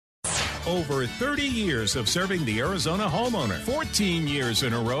Over 30 years of serving the Arizona homeowner. 14 years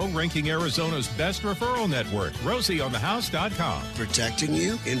in a row ranking Arizona's best referral network. RosieOnTheHouse.com. Protecting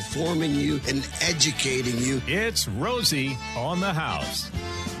you, informing you, and educating you. It's Rosie on the House.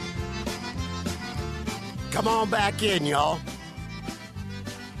 Come on back in, y'all.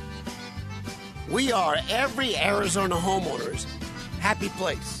 We are every Arizona homeowner's happy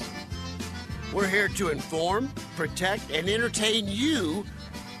place. We're here to inform, protect, and entertain you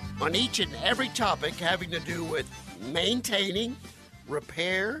on each and every topic having to do with maintaining,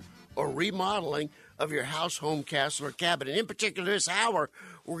 repair, or remodeling of your house, home, castle, or cabin. And in particular, this hour,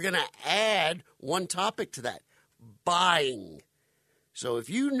 we're going to add one topic to that, buying. So if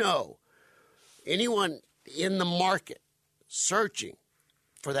you know anyone in the market searching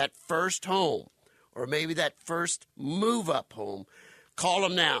for that first home or maybe that first move-up home, call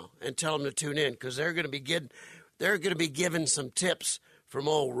them now and tell them to tune in because they're going to be giving some tips from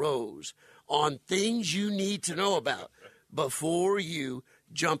old Rose on things you need to know about before you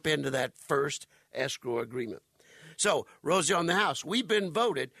jump into that first escrow agreement. So, Rosie on the House, we've been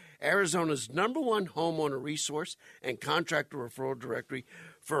voted Arizona's #1 homeowner resource and contractor referral directory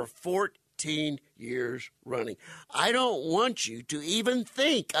for 14 years running. I don't want you to even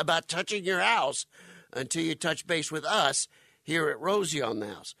think about touching your house until you touch base with us here at Rosie on the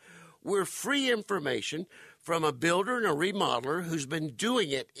House. We're free information from a builder and a remodeler who's been doing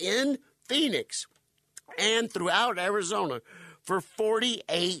it in Phoenix and throughout Arizona for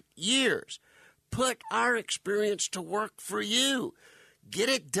 48 years. Put our experience to work for you. Get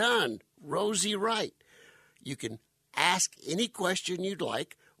it done, Rosie Right. You can ask any question you'd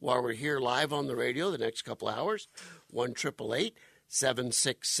like while we're here live on the radio the next couple hours.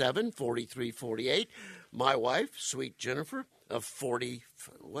 1-888-767-4348. My wife, sweet Jennifer, of 40.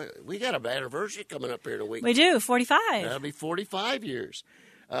 We got an anniversary coming up here in a week. We do, 45. That'll be 45 years.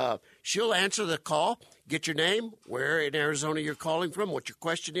 She'll answer the call, get your name, where in Arizona you're calling from, what your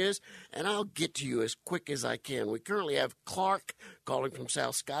question is, and I'll get to you as quick as I can. We currently have Clark calling from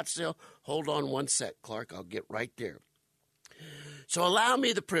South Scottsdale. Hold on one sec, Clark. I'll get right there. So allow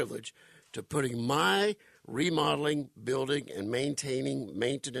me the privilege to putting my remodeling, building, and maintaining,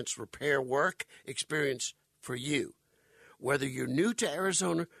 maintenance, repair work experience for you. Whether you're new to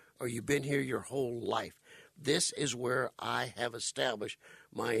Arizona or you've been here your whole life, this is where I have established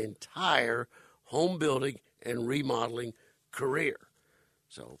my entire home building and remodeling career.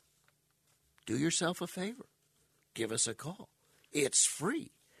 So do yourself a favor. Give us a call. It's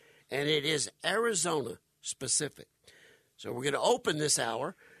free, and it is Arizona specific. So we're going to open this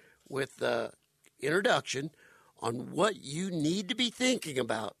hour with the introduction on what you need to be thinking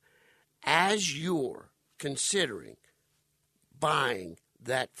about as you're considering buying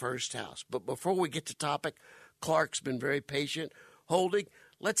that first house. But before we get to topic, Clark's been very patient holding.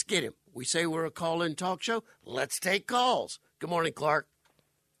 Let's get him. We say we're a call-in talk show. Let's take calls. Good morning, Clark.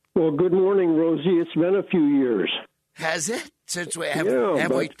 Well, good morning, Rosie. It's been a few years. Has it? Since we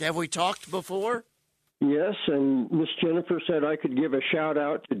have we talked before? Yes, and Miss Jennifer said I could give a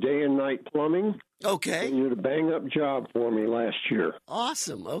shout-out to Day and Night Plumbing. Okay. You did a bang-up job for me last year.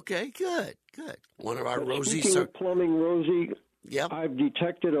 Awesome. Okay, good. One of our Rosie's. Speaking of plumbing, Rosie, yep. I've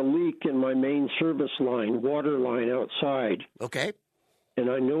detected a leak in my main service line, water line outside. Okay.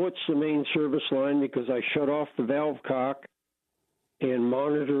 And I know it's the main service line because I shut off the valve cock and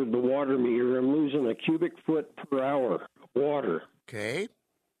monitored the water meter. I'm losing a cubic foot per hour of water. Okay.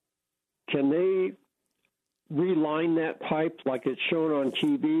 Can they reline that pipe like it's shown on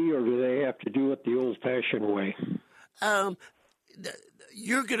TV, or do they have to do it the old-fashioned way?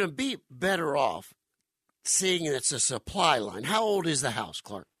 You're going to be better off seeing it's a supply line. How old is the house,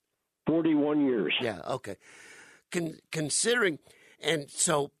 Clark? 41 years. Yeah, okay. Considering, and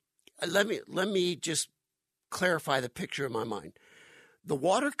so let me just clarify the picture in my mind. The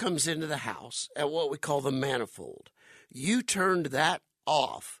water comes into the house at what we call the manifold. You turned that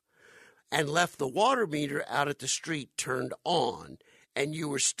off and left the water meter out at the street turned on, and you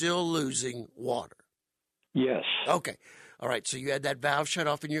were still losing water. Yes. Okay. All right. So you had that valve shut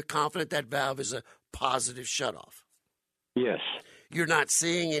off, and you're confident that valve is a positive shutoff. Yes. You're not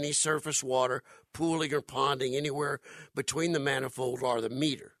seeing any surface water pooling or ponding anywhere between the manifold or the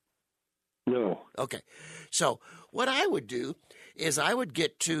meter. No. Okay. So what I would do is I would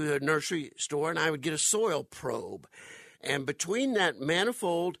get to the nursery store and I would get a soil probe. And between that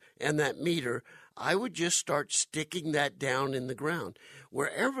manifold and that meter, I would just start sticking that down in the ground.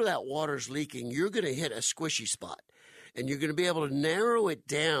 Wherever that water's leaking, you're going to hit a squishy spot, and you're going to be able to narrow it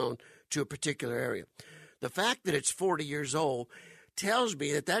down to a particular area. The fact that it's 40 years old tells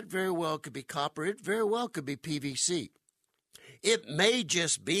me that very well could be copper. It very well could be PVC. It may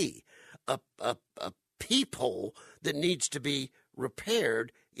just be a peephole that needs to be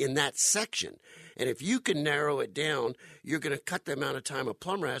repaired in that section. And if you can narrow it down, you're going to cut the amount of time a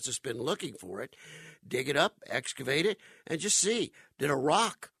plumber has to spend looking for it. Dig it up, excavate it, and just see, did a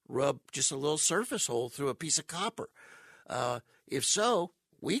rock rub just a little surface hole through a piece of copper? If so,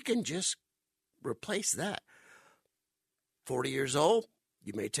 we can just replace that. 40 years old,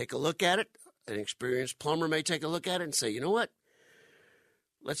 you may take a look at it. An experienced plumber may take a look at it and say, you know what?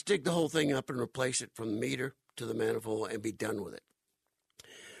 Let's dig the whole thing up and replace it from the meter to the manifold and be done with it.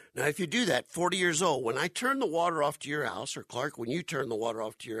 Now, if you do that, 40 years old, when I turn the water off to your house, or Clark, when you turn the water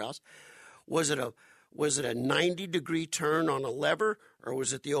off to your house, was it a 90-degree turn on a lever, or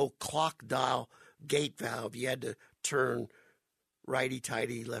was it the old clock dial gate valve you had to turn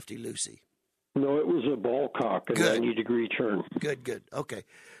righty-tighty, lefty-loosey? No, it was a ball cock, a 90-degree turn. Good. Okay.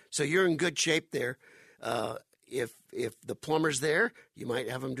 So you're in good shape there. If the plumber's there, you might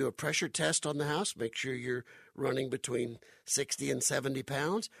have him do a pressure test on the house. Make sure you're running between 60 and 70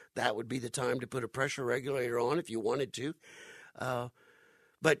 pounds. That would be the time to put a pressure regulator on if you wanted to.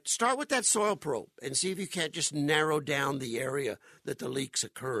 But start with that soil probe and see if you can't just narrow down the area that the leak's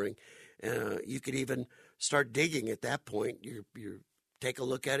occurring. You could even start digging at that point. You take a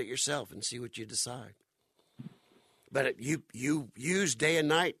look at it yourself and see what you decide. But you use day and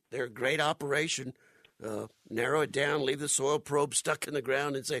night. They're a great operation. Narrow it down, leave the soil probe stuck in the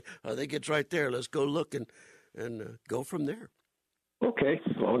ground and say, I think it's right there. Let's go look and go from there. Okay,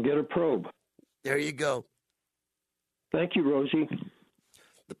 I'll get a probe. There you go. Thank you, Rosie.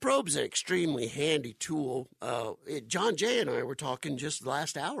 The probe's an extremely handy tool. John Jay and I were talking just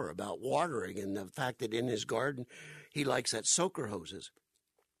last hour about watering and the fact that in his garden he likes that soaker hoses.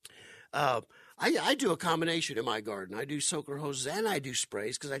 I do a combination in my garden. I do soaker hoses and I do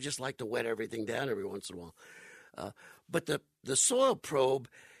sprays because I just like to wet everything down every once in a while. But the soil probe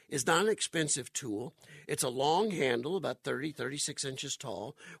is not an expensive tool. It's a long handle, about 36 inches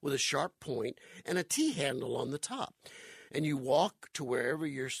tall, with a sharp point and a T-handle on the top. And you walk to wherever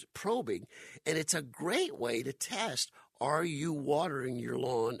you're probing, and it's a great way to test, are you watering your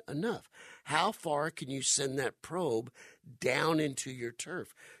lawn enough? How far can you send that probe down into your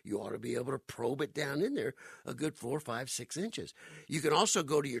turf? You ought to be able to probe it down in there a good 4, 5, 6 inches. You can also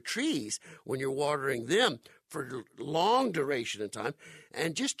go to your trees when you're watering them for long duration of time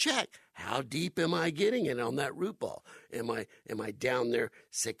and just check, how deep am I getting it on that root ball? Am I down there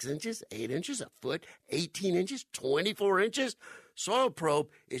 6 inches, 8 inches, a foot, 18 inches, 24 inches? Soil probe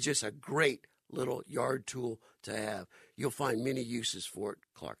is just a great little yard tool to have. You'll find many uses for it,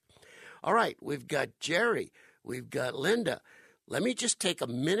 Clark. All right, we've got Jerry. We've got Linda. Let me just take a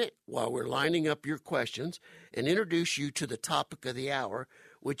minute while we're lining up your questions and introduce you to the topic of the hour,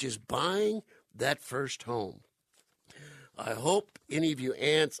 which is buying that first home. I hope any of you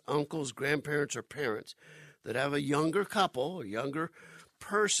aunts, uncles, grandparents, or parents that have a younger couple, a younger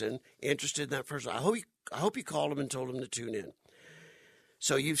person interested in that first home, I hope you called them and told them to tune in.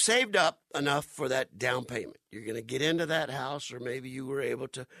 So you've saved up enough for that down payment. You're going to get into that house, or maybe you were able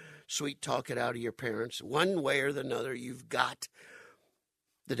to sweet talk it out of your parents. One way or another, you've got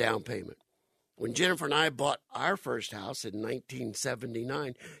the down payment. When Jennifer and I bought our first house in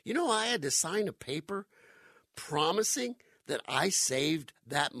 1979, I had to sign a paper promising that I saved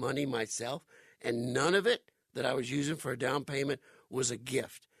that money myself, and none of it that I was using for a down payment was a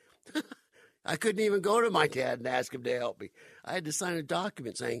gift. I couldn't even go to my dad and ask him to help me. I had to sign a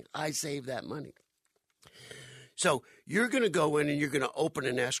document saying I saved that money. So you're going to go in and you're going to open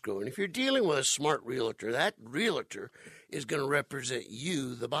an escrow. And if you're dealing with a smart realtor, that realtor is going to represent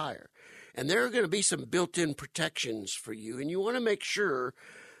you, the buyer. And there are going to be some built-in protections for you. And you want to make sure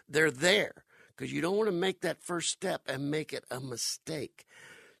they're there because you don't want to make that first step and make it a mistake.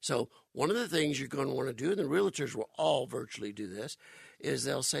 So one of the things you're going to want to do, and the realtors will all virtually do this, is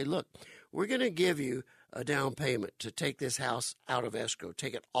they'll say, look, we're going to give you a down payment to take this house out of escrow,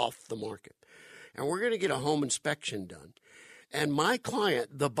 take it off the market. And we're going to get a home inspection done. And my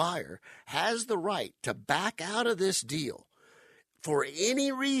client, the buyer, has the right to back out of this deal for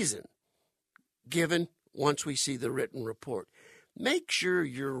any reason given once we see the written report. Make sure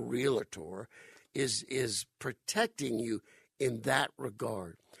your realtor is protecting you in that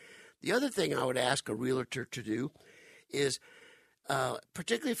regard. The other thing I would ask a realtor to do is,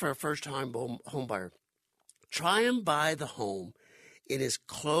 particularly for a first-time home buyer, try and buy the home in as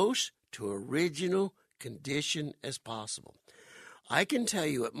close to original condition as possible. I can tell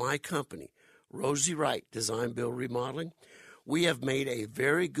you at my company, Rosie Wright Design, Build, Remodeling, we have made a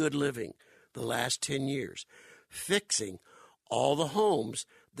very good living the last 10 years fixing all the homes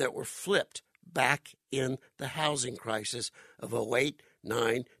that were flipped back in the housing crisis of 08,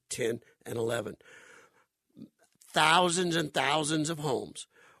 9, 10, 2011. Thousands and thousands of homes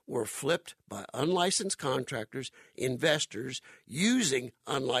were flipped by unlicensed contractors, investors using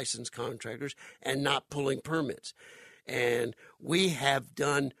unlicensed contractors and not pulling permits. And we have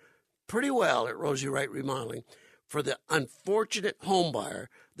done pretty well at Rosie Wright Remodeling for the unfortunate home buyer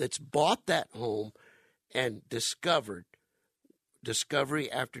that's bought that home and discovery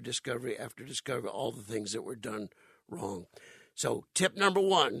after discovery after discovery, all the things that were done wrong. So tip number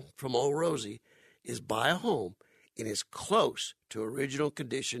one from old Rosie is buy a home in as close to original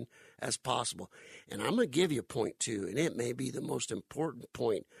condition as possible. And I'm going to give you point two, and it may be the most important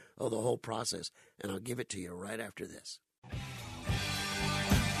point of the whole process, and I'll give it to you right after this.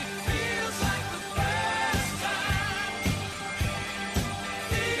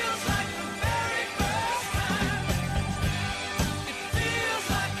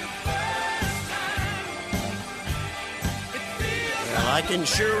 I can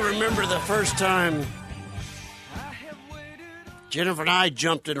sure remember the first time Jennifer and I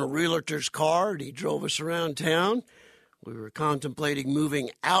jumped in a realtor's car and he drove us around town. We were contemplating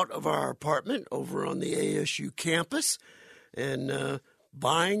moving out of our apartment over on the ASU campus and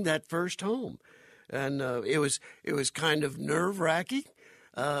buying that first home. And it was kind of nerve-wracking,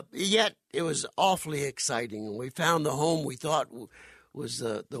 yet it was awfully exciting. And we found the home we thought was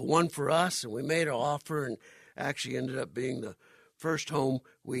the one for us, and we made our offer and actually ended up being the first home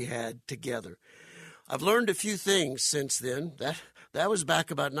we had together. I've learned a few things since then. That was back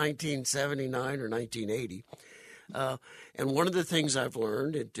about 1979 or 1980. And one of the things I've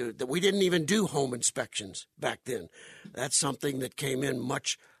learned is that we didn't even do home inspections back then. That's something that came in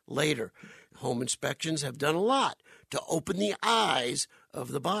much later. Home inspections have done a lot to open the eyes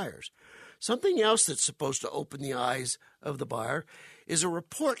of the buyers. Something else that's supposed to open the eyes of the buyer is a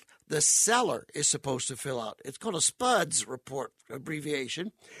report the seller is supposed to fill out. It's called a SPUDS report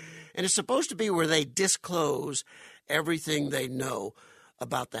abbreviation, and it's supposed to be where they disclose everything they know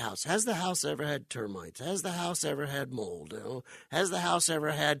about the house. Has the house ever had termites? Has the house ever had mold? Has the house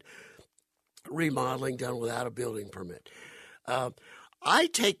ever had remodeling done without a building permit? I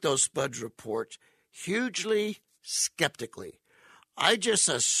take those SPUDS reports hugely skeptically. I just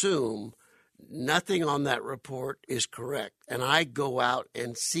assume nothing on that report is correct, and I go out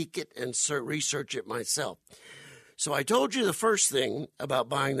and seek it and research it myself. So I told you the first thing about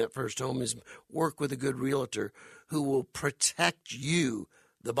buying that first home is work with a good realtor who will protect you,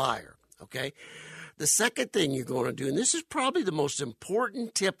 the buyer, okay? The second thing you're going to do, and this is probably the most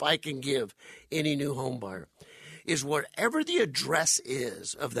important tip I can give any new home buyer, is whatever the address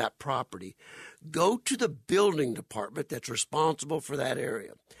is of that property, go to the building department that's responsible for that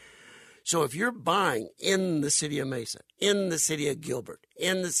area. So if you're buying in the city of Mesa, in the city of Gilbert,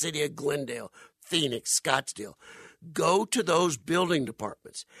 in the city of Glendale, Phoenix, Scottsdale, go to those building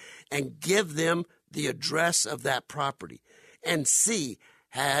departments and give them the address of that property and see,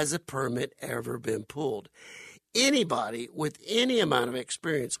 has a permit ever been pulled? Anybody with any amount of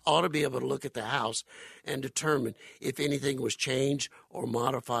experience ought to be able to look at the house and determine if anything was changed or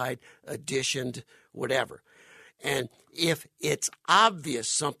modified, additioned, whatever. And if it's obvious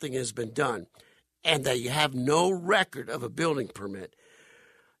something has been done and that you have no record of a building permit,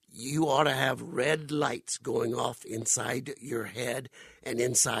 you ought to have red lights going off inside your head and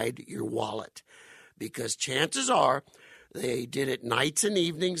inside your wallet, because chances are they did it nights and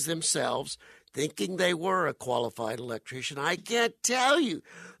evenings themselves, thinking they were a qualified electrician. I can't tell you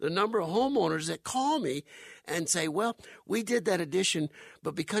the number of homeowners that call me and say, well, we did that addition,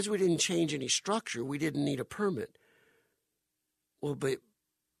 but because we didn't change any structure, we didn't need a permit. Well,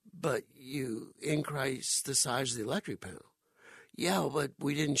 but you increased the size of the electric panel. Yeah, but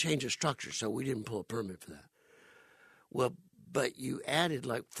we didn't change the structure, so we didn't pull a permit for that. Well, but you added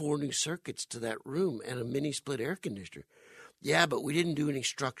like 4 new circuits to that room and a mini split air conditioner. Yeah, but we didn't do any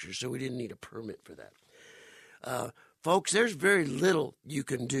structure, so we didn't need a permit for that. Folks, there's very little you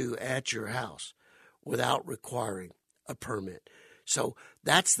can do at your house without requiring a permit. So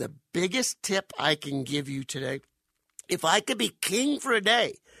that's the biggest tip I can give you today. If I could be king for a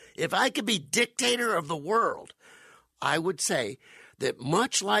day, if I could be dictator of the world, I would say that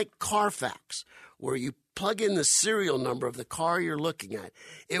much like Carfax, where you plug in the serial number of the car you're looking at,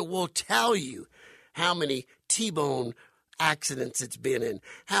 it will tell you how many T-bone accidents it's been in,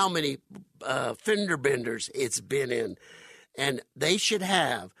 how many fender benders it's been in. And they should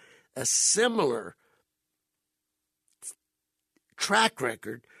have a similar track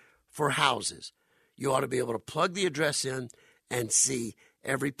record for houses. You ought to be able to plug the address in and see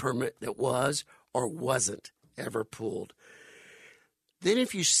every permit that was or wasn't ever pulled. Then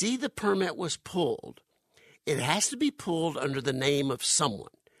if you see the permit was pulled, it has to be pulled under the name of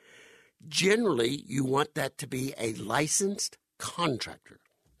someone. Generally, you want that to be a licensed contractor,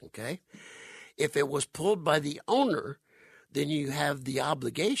 okay? If it was pulled by the owner, then you have the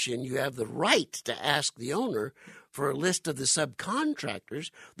obligation, you have the right to ask the owner for a list of the subcontractors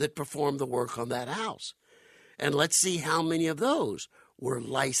that perform the work on that house. And let's see how many of those were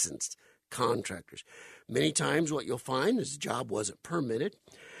licensed contractors. Many times what you'll find is the job wasn't permitted.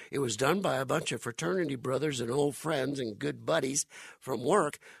 It was done by a bunch of fraternity brothers and old friends and good buddies from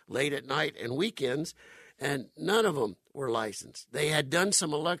work late at night and weekends, and none of them were licensed. They had done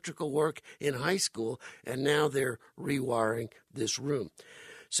some electrical work in high school, and now they're rewiring this room.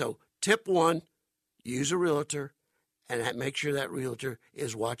 So tip 1, use a realtor and make sure that realtor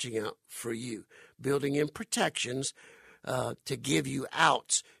is watching out for you, building in protections to give you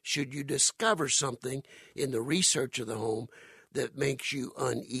outs should you discover something in the research of the home that makes you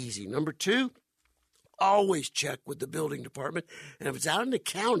uneasy. Number 2, always check with the building department. And if it's out in the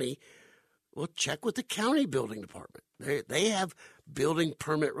county, well, check with the county building department. They have building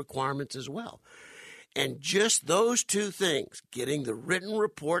permit requirements as well. And just those 2 things, getting the written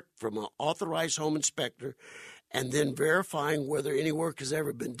report from an authorized home inspector and then verifying whether any work has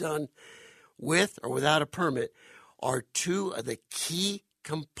ever been done with or without a permit, are 2 of the key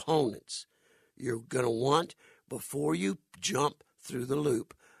components you're going to want before you jump through the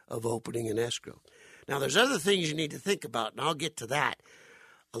loop of opening an escrow. Now, there's other things you need to think about, and I'll get to that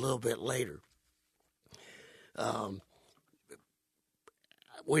a little bit later.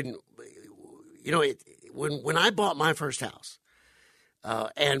 When I bought my first house,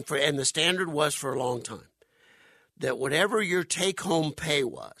 and the standard was for a long time that whatever your take-home pay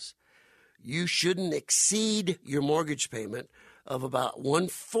was, you shouldn't exceed your mortgage payment of about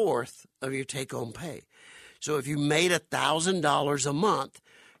 1/4 of your take-home pay. So if you made $1,000 a month,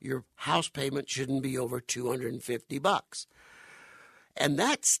 your house payment shouldn't be over $250. And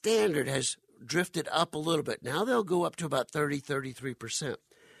that standard has drifted up a little bit. Now they'll go up to about 33%.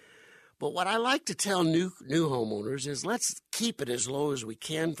 But what I like to tell new homeowners is let's keep it as low as we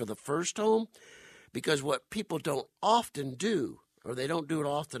can for the first home, because what people don't often do, or they don't do it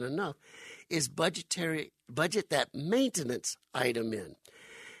often enough, is budget that maintenance item in.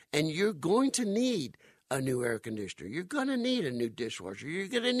 And you're going to need a new air conditioner. You're going to need a new dishwasher. You're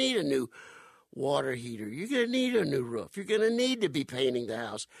going to need a new water heater. You're going to need a new roof. You're going to need to be painting the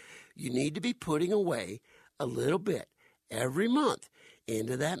house. You need to be putting away a little bit every month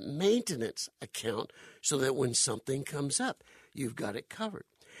into that maintenance account so that when something comes up, you've got it covered.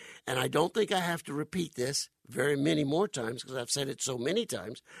 And I don't think I have to repeat this very many more times because I've said it so many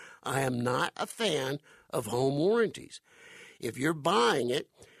times. I am not a fan of home warranties. If you're buying it,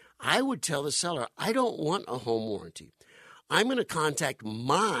 I would tell the seller, I don't want a home warranty. I'm going to contact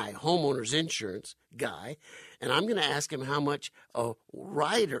my homeowner's insurance guy, and I'm going to ask him how much a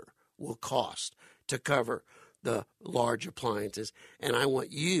rider will cost to cover the large appliances, and I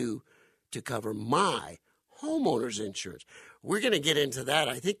want you to cover my homeowner's insurance. We're going to get into that.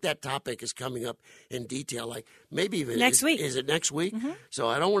 I think that topic is coming up in detail, like maybe even next week. Is it next week? Mm-hmm. So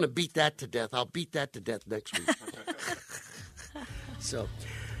I don't want to beat that to death. I'll beat that to death next week. So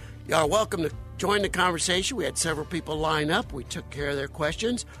y'all are welcome to join the conversation. We had several people line up. We took care of their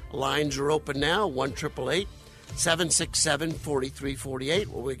questions. Lines are open now, 1-888-767-4348.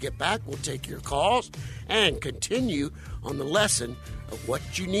 When we get back, we'll take your calls and continue on the lesson of what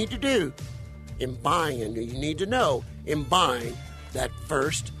you need to do in buying, and you need to know in buying that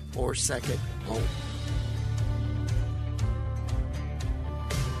first or second home.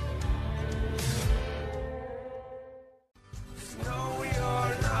 No,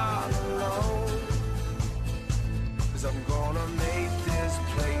 you're not alone, 'cause I'm gonna make this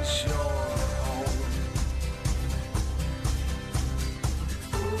place your home.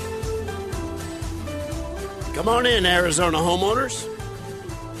 Come on in, Arizona homeowners.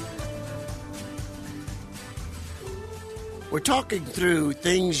 We're talking through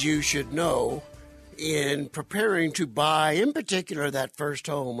things you should know in preparing to buy, in particular, that first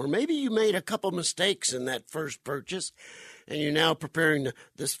home. Or maybe you made a couple mistakes in that first purchase, and you're now preparing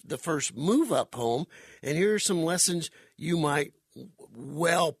the first move-up home. And here are some lessons you might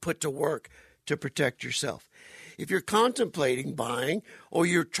well put to work to protect yourself. If you're contemplating buying or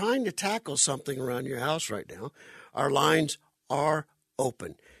you're trying to tackle something around your house right now, our lines are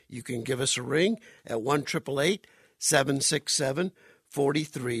open. You can give us a ring at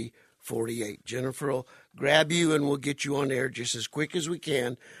 1-888-767-4348. Jennifer will grab you and we'll get you on air just as quick as we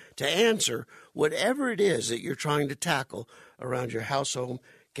can to answer whatever it is that you're trying to tackle around your house, home,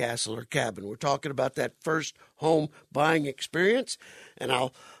 castle, or cabin. We're talking about that first home buying experience, and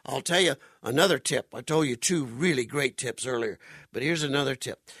I'll tell you another tip. I told you 2 really great tips earlier, but here's another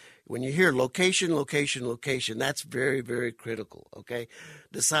tip. when you hear location, location, location, that's very, very critical, okay?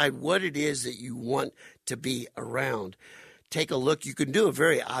 Decide what it is that you want to be around. Take a look. You can do a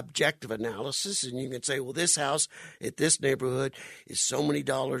very objective analysis, and you can say, well, this house at this neighborhood is so many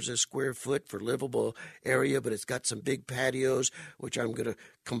dollars a square foot for livable area, but it's got some big patios, which I'm going to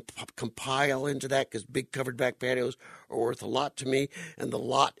compile into that because big covered back patios are worth a lot to me, and the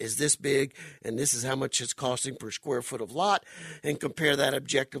lot is this big, and this is how much it's costing per square foot of lot, and compare that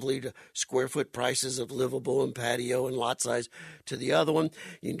objectively to square foot prices of livable and patio and lot size to the other one.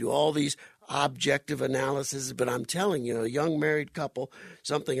 You can do all these objective analysis, but I'm telling you, a young married couple,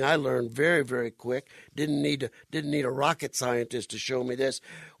 something I learned very, very quick, didn't need a rocket scientist to show me this.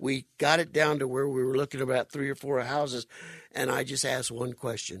 We got it down to where we were looking at about 3 or 4 houses, and I just asked one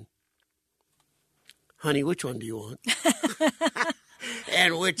question. Honey, which one do you want?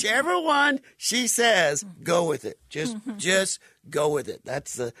 And whichever one she says, go with it. Just go with it.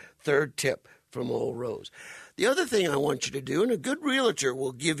 That's the third tip from old Rose. The other thing I want you to do, and a good realtor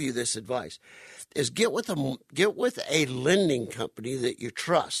will give you this advice, is get with a lending company that you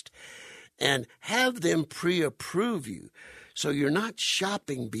trust and have them pre-approve you so you're not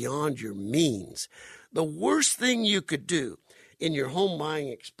shopping beyond your means. The worst thing you could do in your home buying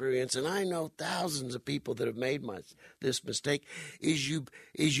experience, and I know thousands of people that have made this mistake, is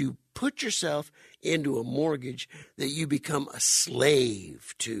you put yourself into a mortgage that you become a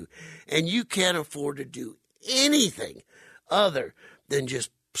slave to, and you can't afford to do anything other than just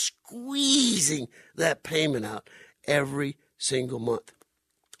squeezing that payment out every single month.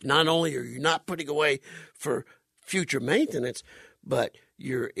 Not only are you not putting away for future maintenance, but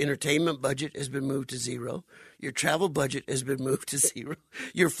your entertainment budget has been moved to zero. Your travel budget has been moved to zero.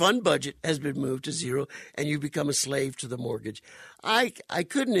 Your fund budget has been moved to zero, and you become a slave to the mortgage. I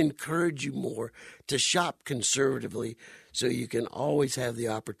couldn't encourage you more to shop conservatively so you can always have the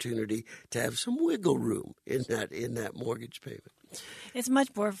opportunity to have some wiggle room in that mortgage payment. It's much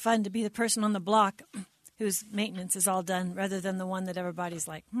more fun to be the person on the block whose maintenance is all done rather than the one that everybody's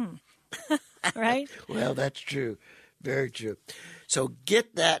like, right? Well, that's true. Very true. So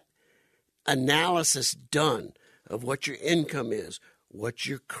get that analysis done of what your income is, what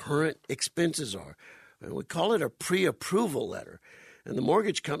your current expenses are. And we call it a pre-approval letter. And the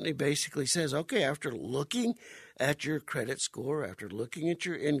mortgage company basically says, okay, after looking at your credit score, after looking at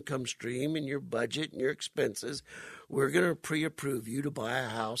your income stream and your budget and your expenses, we're going to pre-approve you to buy a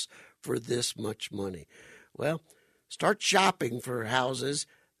house for this much money. Well, start shopping for houses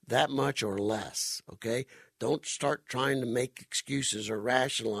that much or less, okay? Don't start trying to make excuses or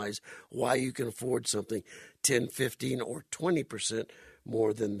rationalize why you can afford something 10, 15, or 20%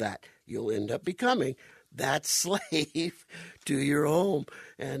 more than that. You'll end up becoming that slave to your home,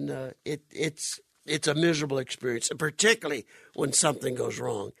 and it's a miserable experience, and particularly when something goes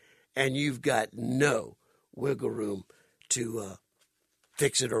wrong and you've got no wiggle room to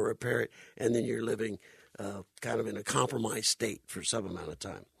fix it or repair it, and then you're living kind of in a compromised state for some amount of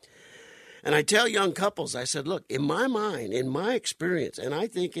time. And I tell young couples, I said, look, in my mind, in my experience, and I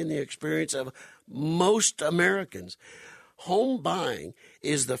think in the experience of most Americans, home buying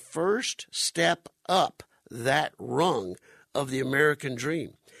is the first step up that rung of the American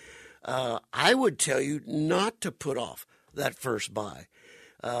dream. I would tell you not to put off that first buy.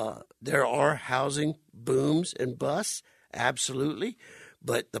 There are housing booms and busts, absolutely,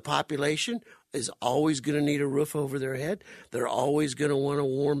 but the population is always going to need a roof over their head. They're always going to want a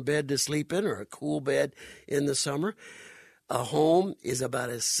warm bed to sleep in or a cool bed in the summer. A home is about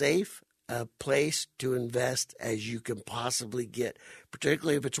as safe a place to invest as you can possibly get,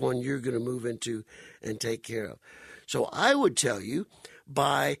 particularly if it's one you're going to move into and take care of. So I would tell you,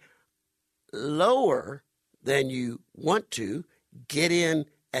 buy lower than you want to, get in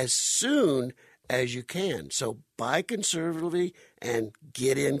as soon as you can. So buy conservatively and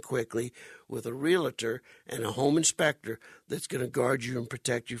get in quickly with a realtor and a home inspector that's going to guard you and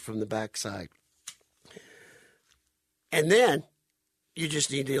protect you from the backside. And then you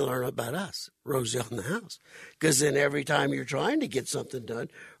just need to learn about us, Rosie on the House, because then every time you're trying to get something done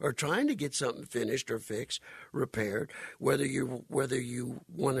or trying to get something finished or fixed, repaired, whether you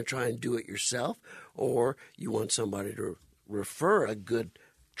want to try and do it yourself or you want somebody to refer a good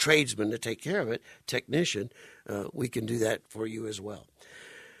tradesman to take care of it, technician, we can do that for you as well.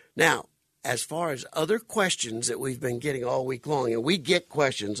 Now, as far as other questions that we've been getting all week long, and we get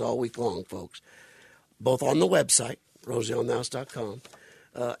questions all week long, folks, both on the website, rosieonthehouse.com,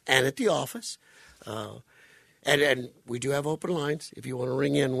 and at the office. And we do have open lines if you want to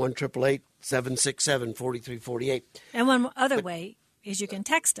ring in, 1-888-767-4348. And one other way is you can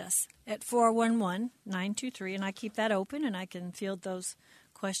text us at 411-923, and I keep that open, and I can field those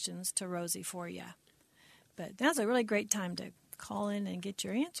questions to Rosie for you. But now's a really great time to call in and get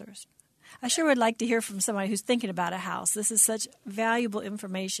your answers. I sure would like to hear from somebody who's thinking about a house. This is such valuable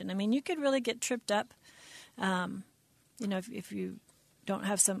information. I mean, you could really get tripped up, if you don't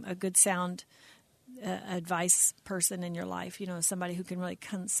have a good sound advice person in your life. Somebody who can really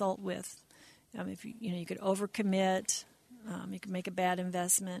consult with. If you could overcommit, you could make a bad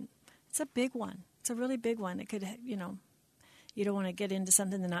investment. It's a big one. It's a really big one. It could, you don't want to get into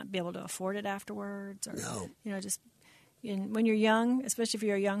something and not be able to afford it afterwards. Or, No. When you're young, especially if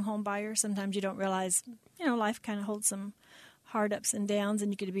you're a young home buyer, sometimes you don't realize, life kind of holds some hard ups and downs,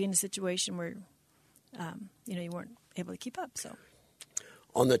 and you could be in a situation where, you weren't able to keep up. So,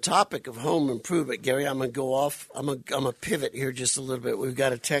 on the topic of home improvement, Gary, I'm going to go off. I'm going to pivot here just a little bit. We've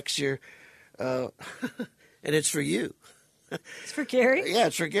got a text here, and it's for you. It's for Gary? Yeah,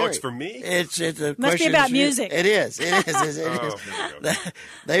 it's for Gary. Oh, it's for me? It's the must be about music. It is.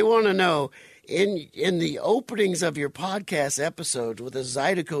 They want to know, in the openings of your podcast episodes with a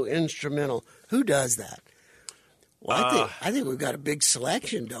Zydeco instrumental, who does that? Well, I think we've got a big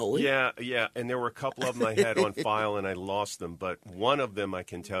selection, don't we? Yeah, and there were a couple of them I had on file, and I lost them. But one of them I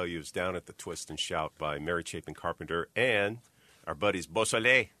can tell you is Down at the Twist and Shout by Mary Chapin Carpenter and our buddies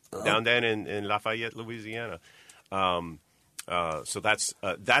Beausoleil down there in Lafayette, Louisiana. So that's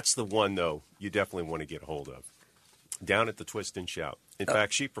the one, though, you definitely want to get a hold of. Down at the Twist and Shout. In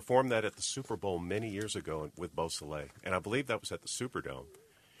fact, she performed that at the Super Bowl many years ago with Beausoleil, and I believe that was at the Superdome.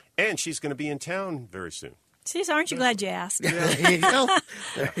 And she's going to be in town very soon. See, so aren't you glad you asked? There you go.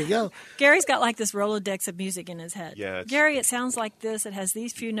 There you go. Gary's got like this Rolodex of music in his head. Yeah, Gary, it sounds like this. It has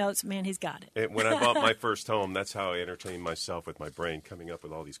these few notes. Man, he's got it. When I bought my first home, that's how I entertained myself with my brain, coming up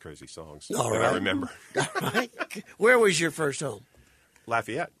with all these crazy songs All that right. I remember. All right. Where was your first home?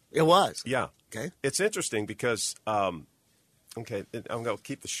 Lafayette. It was. Yeah. Okay. It's interesting because, I'm going to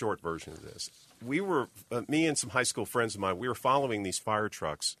keep the short version of this. We were, me and some high school friends of mine, we were following these fire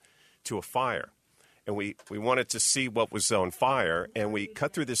trucks to a fire. And we wanted to see what was on fire, and we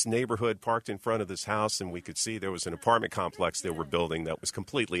cut through this neighborhood, parked in front of this house, and we could see there was an apartment complex they were building that was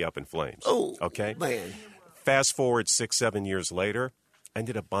completely up in flames. Oh, okay? man. Fast forward 6-7 years later, I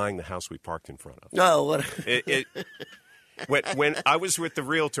ended up buying the house we parked in front of. No, what? When I was with the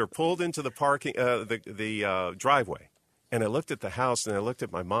realtor, pulled into the parking, the driveway, and I looked at the house, and I looked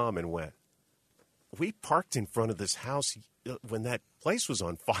at my mom and went, "We parked in front of this house when that place was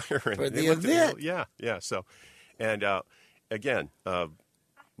on fire." And for the event. Yeah. So, and again,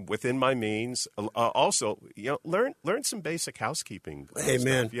 within my means, also, learn some basic housekeeping.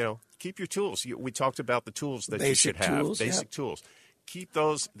 Amen. Stuff. Keep your tools. We talked about the tools that you should have. Tools, basic tools. Keep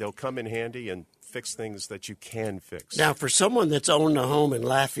those. They'll come in handy and fix things that you can fix. Now, for someone that's owned a home in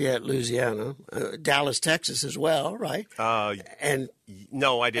Lafayette, Louisiana, Dallas, Texas as well, right? And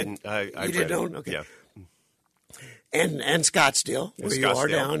no, I didn't. I you didn't own? Okay. Yeah. And Scottsdale, where you are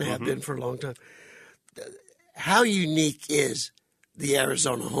now and have been for a long time. How unique is the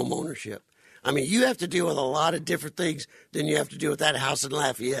Arizona home ownership? I mean, you have to deal with a lot of different things than you have to deal with that house in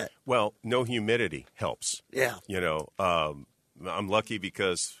Lafayette. Well, no humidity helps. Yeah. I'm lucky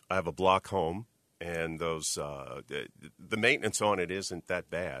because I have a block home, and those the maintenance on it isn't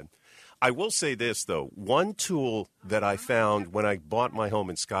that bad. I will say this, though. One tool that I found when I bought my home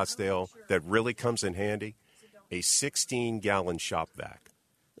in Scottsdale that really comes in handy, a 16-gallon shop vac.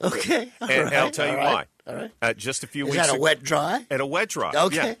 Okay. And right, I'll tell you why. All right. Just a few Is weeks that a ago. wet dry? And a wet dry.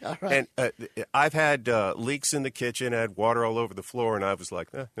 Okay. Yeah. All right. And I've had leaks in the kitchen, I had water all over the floor, and I was like,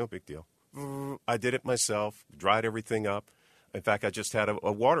 no big deal. I did it myself, dried everything up. In fact, I just had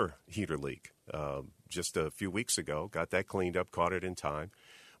a water heater leak just a few weeks ago. Got that cleaned up, caught it in time.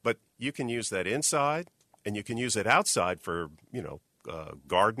 But you can use that inside, and you can use it outside for,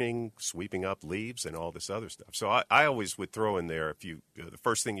 gardening, sweeping up leaves, and all this other stuff. So I always would throw in there, the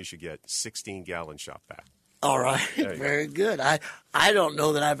first thing you should get, 16-gallon shop vac. All right. Very good. I don't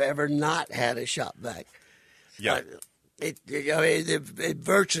know that I've ever not had a shop vac. Yeah. It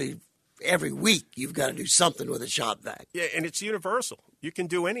virtually every week you've got to do something with a shop vac. Yeah, and it's universal. You can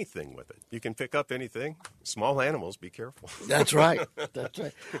do anything with it. You can pick up anything. Small animals, be careful. That's right. That's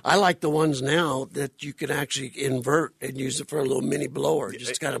right. I like the ones now that you can actually invert and use it for a little mini blower.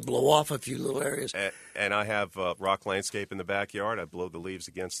 Just kind of blow off a few little areas. And I have rock landscape in the backyard. I blow the leaves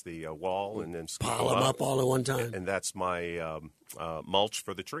against the wall and then scoop Pile them up all at one time. And that's my mulch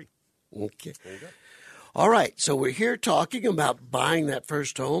for the tree. Okay. There you go. All right, so we're here talking about buying that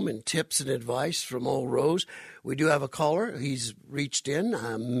first home and tips and advice from old Rose. We do have a caller. He's reached in.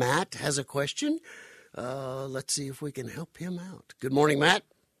 Matt has a question. Let's see if we can help him out. Good morning, Matt.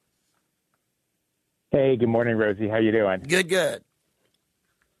 Hey, good morning, Rosie. How you doing? Good.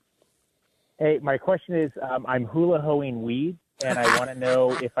 Hey, my question is, I'm hula-hoeing weeds, and I want to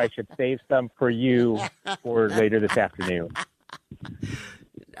know if I should save some for you for later this afternoon.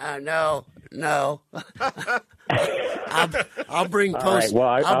 No. I'll bring post. Right,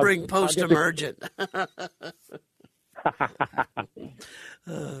 well, I'll bring post-emergent.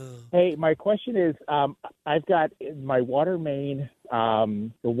 Hey, my question is, I've got my water main, the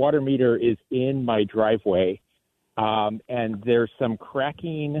water meter is in my driveway, and there's some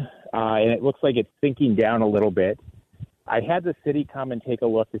cracking, and it looks like it's sinking down a little bit. I had the city come and take a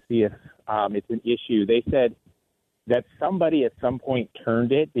look to see if it's an issue. They said that somebody at some point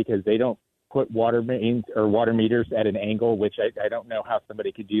turned it because they don't put water mains or water meters at an angle, which I don't know how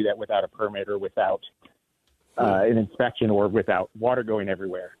somebody could do that without a permit or without an inspection or without water going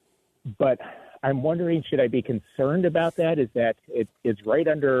everywhere. But I'm wondering, should I be concerned about that? Is that it's right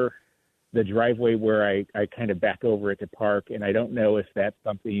under the driveway where I kind of back over it to park, and I don't know if that's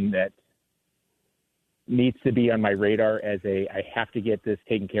something that needs to be on my radar as I have to get this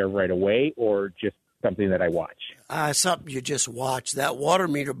taken care of right away, or just something that I watch. Something you just watch. That water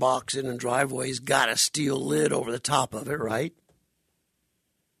meter box in the driveway's got a steel lid over the top of it, right?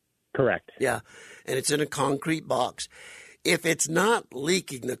 Correct. Yeah, and it's in a concrete box. If it's not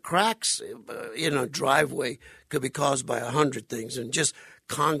leaking, the cracks in a driveway could be caused by 100 things, and just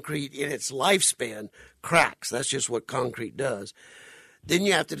concrete in its lifespan cracks. That's just what concrete does. Then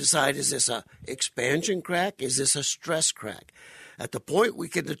you have to decide, is this a expansion crack? Is this a stress crack? At the point we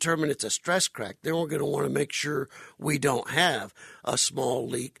can determine it's a stress crack, then we're going to want to make sure we don't have a small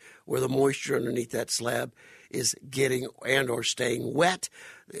leak where the moisture underneath that slab is getting and or staying wet,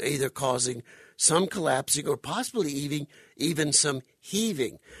 either causing some collapsing or possibly even some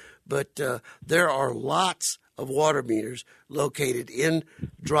heaving. But there are lots of water meters located in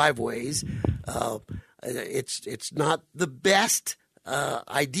driveways. It's not the best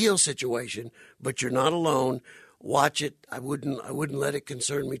ideal situation, but you're not alone. Watch it. I wouldn't let it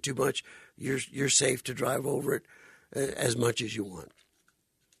concern me too much. You're safe to drive over it as much as you want.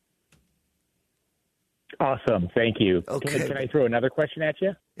 Awesome. Thank you. Okay. Can I throw another question at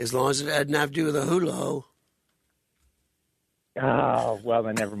you? As long as it doesn't have to do with a hula. Oh, well,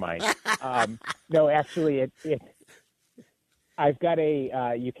 then never mind. No, actually, I've got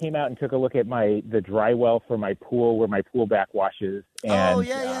you came out and took a look at the dry well for my pool where my pool back washes. And,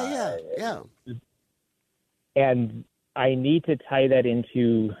 yeah. And I need to tie that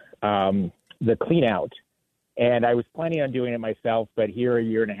into the clean out. And I was planning on doing it myself, but here a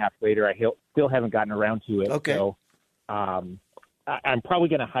year and a half later, I still haven't gotten around to it. Okay. So I'm probably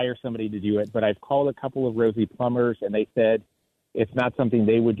going to hire somebody to do it, but I've called a couple of Rosie plumbers, and they said it's not something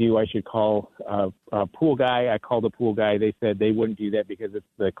they would do. I should call a pool guy. I called a pool guy. They said they wouldn't do that because it's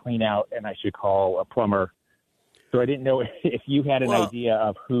the clean out, and I should call a plumber. So I didn't know if you had an idea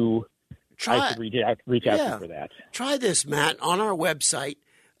of who I should reach out to for that. Try this, Matt. On our website,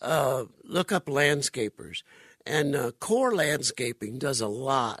 look up landscapers. And Core Landscaping does a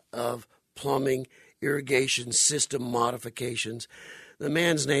lot of plumbing, irrigation system modifications. The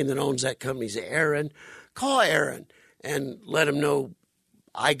man's name that owns that company is Aaron. Call Aaron and let him know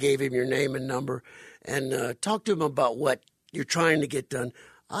I gave him your name and number, and talk to him about what you're trying to get done.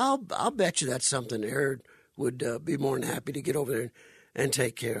 I'll bet you that's something Aaron would be more than happy to get over there and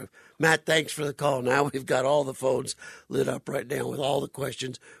take care of. Matt, thanks for the call. Now we've got all the phones lit up right now with all the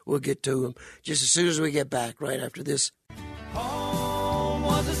questions. We'll get to them just as soon as we get back right after this. Home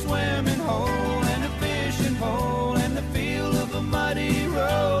was a swimming hole and a fishing pole and the feel of a muddy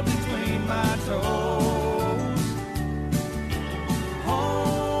road between my toes.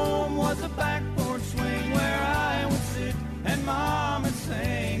 Home was a back porch swing where I would sit and Mom would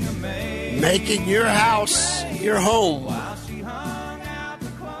sing Amazing. Making your house your home.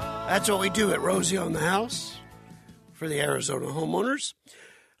 That's what we do at Rosie on the House for the Arizona homeowners.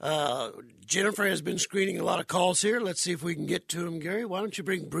 Jennifer has been screening a lot of calls here. Let's see if we can get to them, Gary. Why don't you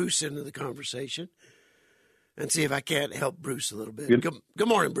bring Bruce into the conversation and see if I can't help Bruce a little bit. Good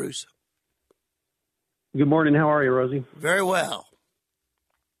morning, Bruce. Good morning. How are you, Rosie? Very well.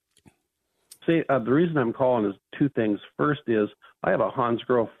 See, the reason I'm calling is two things. First is I have a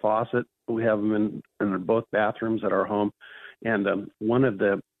Hansgrohe faucet. We have them in both bathrooms at our home. And one of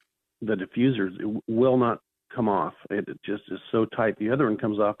the diffusers will not come off. It just is so tight. The other one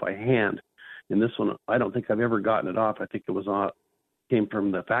comes off by hand. And this one, I don't think I've ever gotten it off. I think it came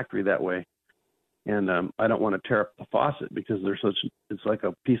from the factory that way. And I don't want to tear up the faucet because it's like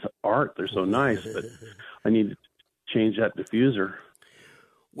a piece of art. They're so nice, but I need to change that diffuser.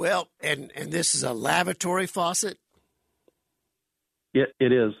 Well, and this is a lavatory faucet? It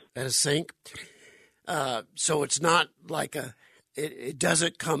is. At a sink? So it's not like a it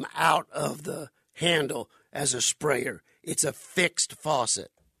doesn't come out of the handle as a sprayer. It's a fixed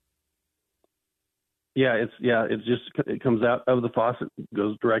faucet. Yeah, it comes out of the faucet,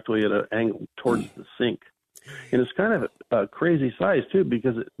 goes directly at an angle towards the sink. And it's kind of a crazy size, too,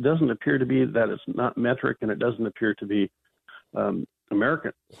 because it doesn't appear to be that it's not metric, and it doesn't appear to be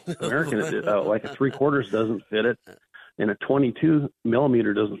American. Like a 3/4 doesn't fit it, and a 22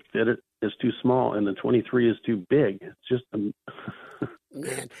 millimeter doesn't fit it. It's too small, and the 23 is too big. It's just kind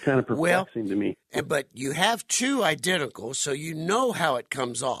of perplexing to me. But you have two identical, so you know how it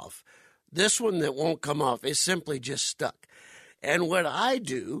comes off. This one that won't come off is simply just stuck. And what I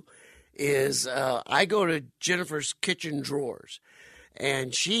do is I go to Jennifer's kitchen drawers,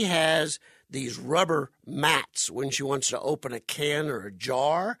 and she has these rubber mats when she wants to open a can or a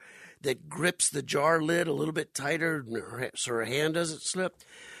jar that grips the jar lid a little bit tighter so her hand doesn't slip.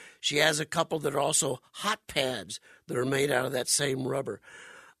 She has a couple that are also hot pads that are made out of that same rubber.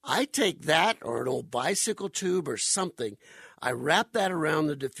 I take that or an old bicycle tube or something, I wrap that around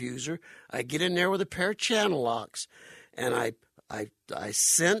the diffuser, I get in there with a pair of channel locks, and I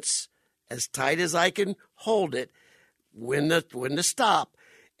sense as tight as I can hold it when to stop,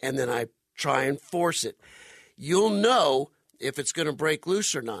 and then I try and force it. You'll know if it's going to break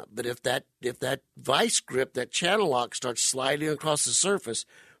loose or not. But if that vice grip, that channel lock starts sliding across the surface,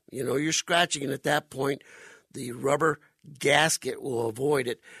 you know you're scratching, and at that point, the rubber gasket will avoid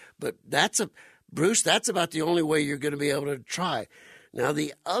it. But Bruce, that's about the only way you're going to be able to try. Now,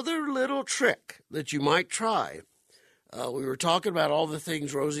 the other little trick that you might try, we were talking about all the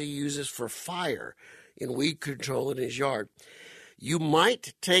things Rosie uses for fire in weed control in his yard. You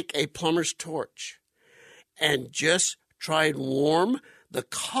might take a plumber's torch and just try and warm the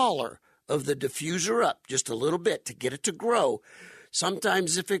collar of the diffuser up just a little bit to get it to grow.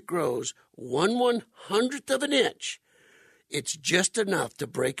 Sometimes if it grows 1/100th of an inch, it's just enough to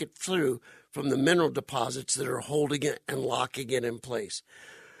break it through from the mineral deposits that are holding it and locking it in place.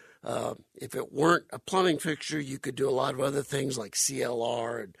 If it weren't a plumbing fixture, you could do a lot of other things like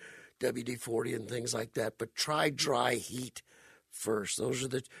CLR and WD-40 and things like that, but try dry heat first. Those are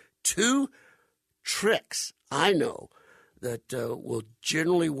the two tricks I know that will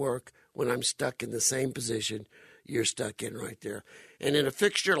generally work when I'm stuck in the same position you're stuck in right there. And in a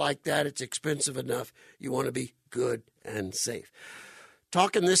fixture like that, it's expensive enough. You want to be good and safe.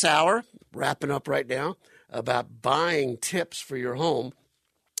 Talking this hour, wrapping up right now, about buying tips for your home.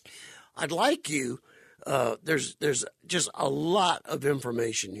 I'd like you, there's just a lot of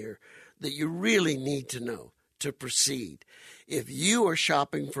information here that you really need to know to proceed. If you are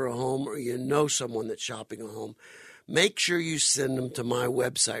shopping for a home or you know someone that's shopping a home, make sure you send them to my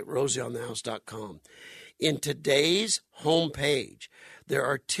website, rosieonthehouse.com. In today's homepage, there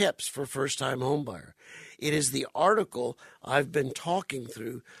are tips for first-time homebuyer. It is the article I've been talking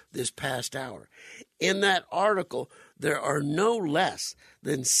through this past hour. In that article, there are no less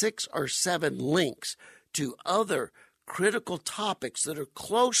than 6 or 7 links to other critical topics that are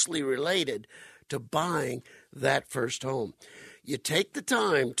closely related to buying that first home. You take the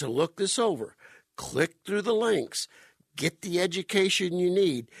time to look this over, click through the links, get the education you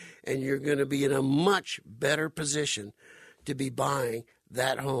need, and you're going to be in a much better position to be buying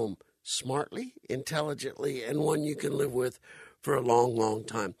that home smartly, intelligently, and one you can live with for a long, long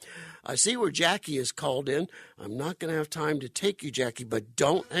time. I see where Jackie is called in. I'm not going to have time to take you, Jackie, but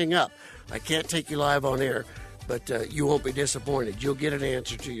don't hang up. I can't take you live on air, but you won't be disappointed. You'll get an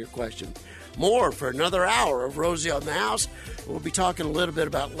answer to your question. More for another hour of Rosie on the House. We'll be talking a little bit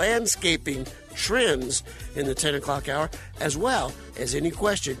about landscaping trends in the 10 o'clock hour, as well as any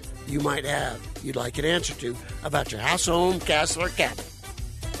question you might have you'd like an answer to about your house, home, castle, or cabin.